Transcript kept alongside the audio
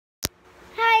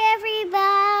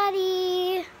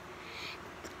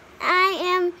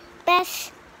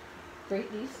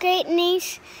great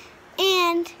niece,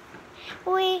 and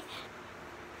we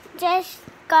just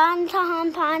gone to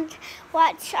Home Pond,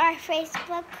 watched our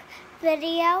Facebook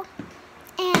video,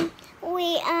 and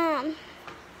we are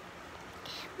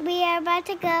about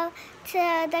to go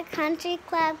to the country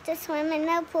club to swim in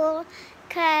the pool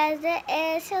because it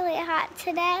is really hot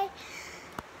today.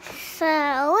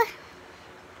 So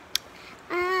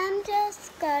I'm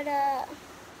just gonna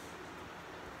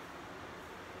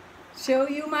show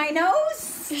you my nose.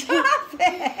 Stop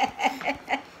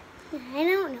it. I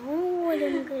don't know what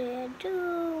I'm gonna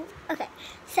do. Okay,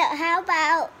 so how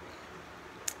about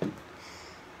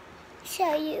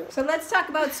show you? So let's talk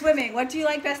about swimming. What do you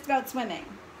like best about swimming?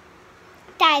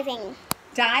 Diving.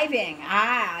 Diving.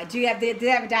 Ah, do they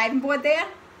have a diving board there?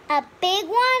 A big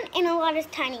one and a lot of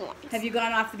tiny ones. Have you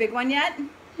gone off the big one yet?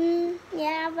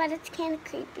 Yeah, but it's kind of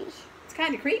creepy. It's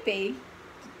kind of creepy.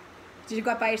 Did you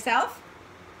go up by yourself?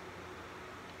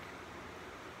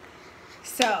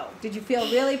 So, did you feel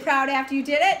really proud after you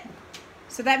did it?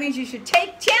 So that means you should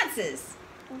take chances.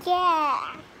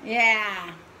 Yeah.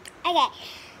 Yeah. Okay,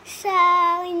 so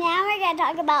now we're going to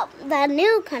talk about the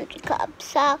new country club.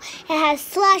 So it has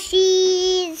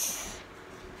slushies.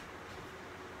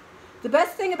 The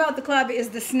best thing about the club is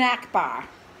the snack bar.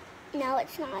 No,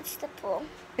 it's not. It's the pool.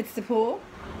 It's the pool?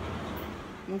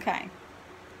 Okay.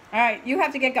 All right, you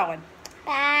have to get going.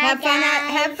 Bye, Have fun.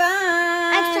 Have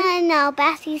fun. Actually, no.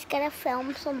 Bethy's going to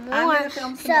film some more. I'm going to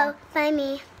film some more. Bye,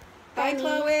 me. Bye,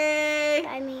 Chloe.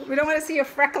 Bye, me. We don't want to see your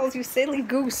freckles, you silly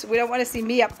goose. We don't want to see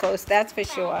me up close, that's for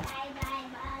sure.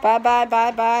 Bye. Bye, bye,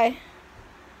 bye, bye.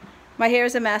 My hair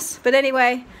is a mess. But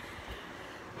anyway.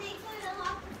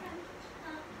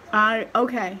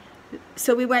 Okay.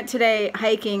 So we went today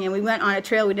hiking, and we went on a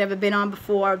trail we'd never been on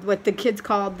before, what the kids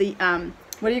called the,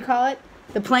 what do you call it?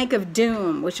 The Plank of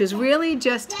Doom, which is really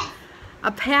just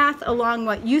a path along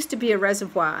what used to be a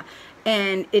reservoir.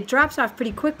 And it drops off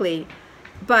pretty quickly.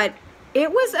 But it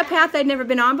was a path I'd never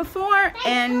been on before,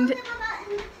 and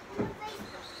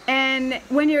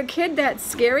when you're a kid, that's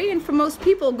scary. And for most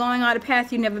people, going on a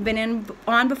path you've never been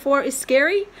on before is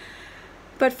scary.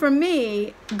 But for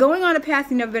me, going on a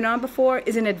path you've never been on before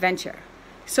is an adventure.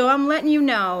 So I'm letting you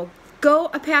know,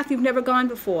 go a path you've never gone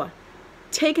before.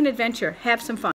 Take an adventure. Have some fun.